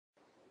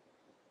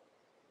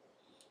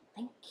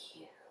Thank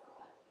you.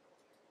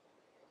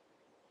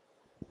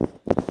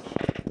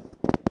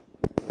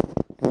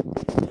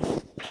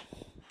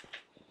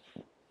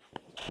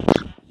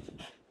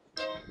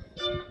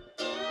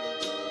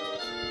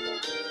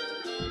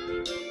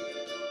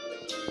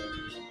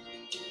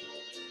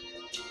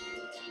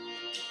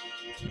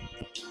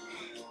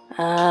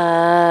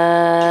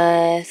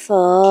 I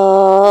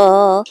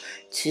fall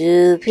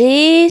to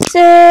pieces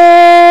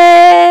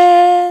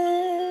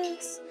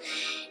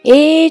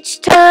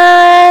each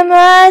time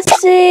I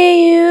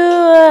see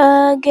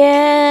you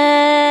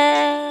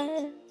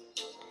again.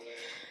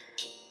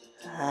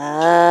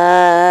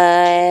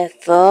 I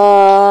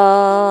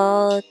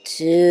fall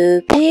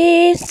to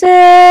pieces.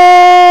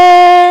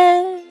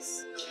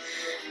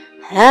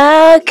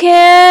 How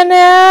can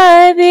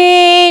I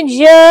be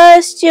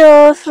just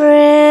your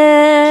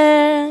friend?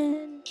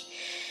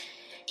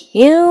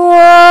 You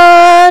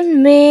want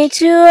me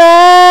to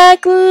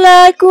act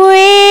like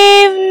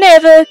we've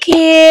never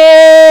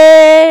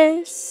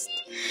kissed.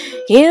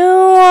 You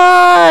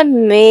want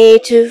me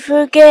to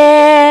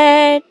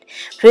forget,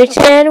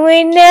 pretend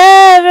we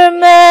never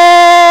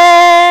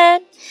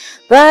met.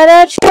 But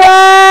I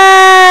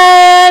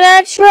try and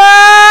I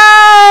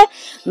try,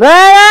 but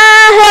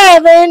I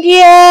haven't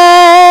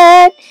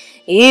yet.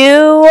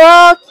 You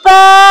walk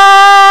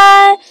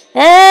by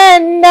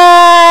and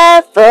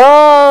I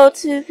fall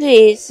to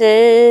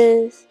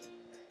pieces.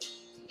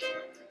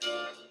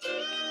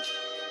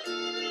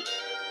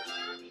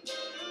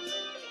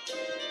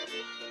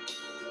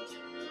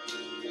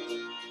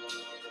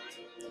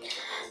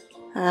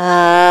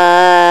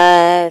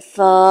 I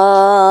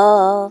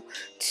fall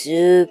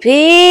to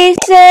pieces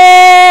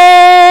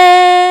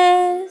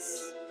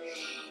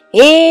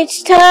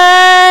each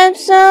time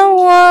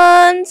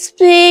someone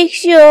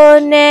speaks your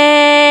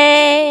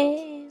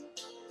name.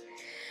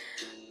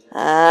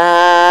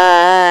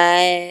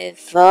 I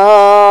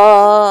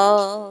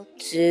fall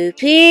to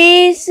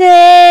pieces.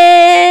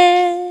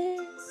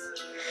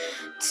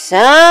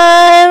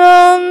 Time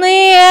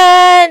only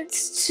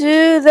adds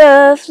to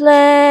the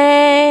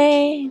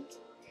flame.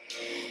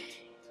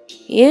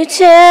 You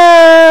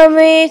tell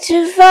me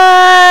to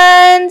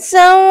find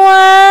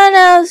someone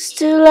else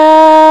to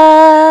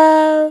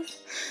love,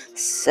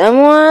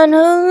 someone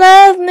who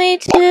loved me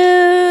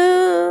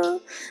too,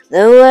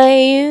 the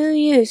way you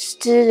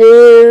used to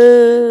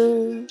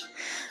do.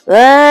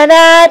 But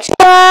I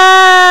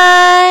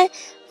try,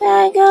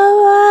 I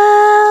go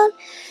out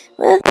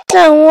with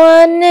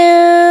someone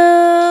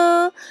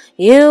new.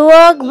 You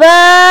walk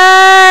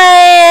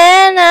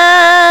by and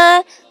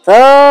I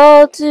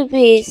fall to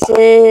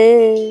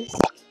pieces.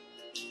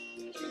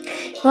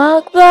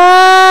 Walk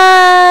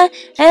by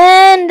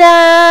and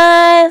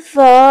I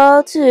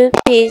fall to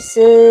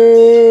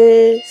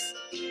pieces.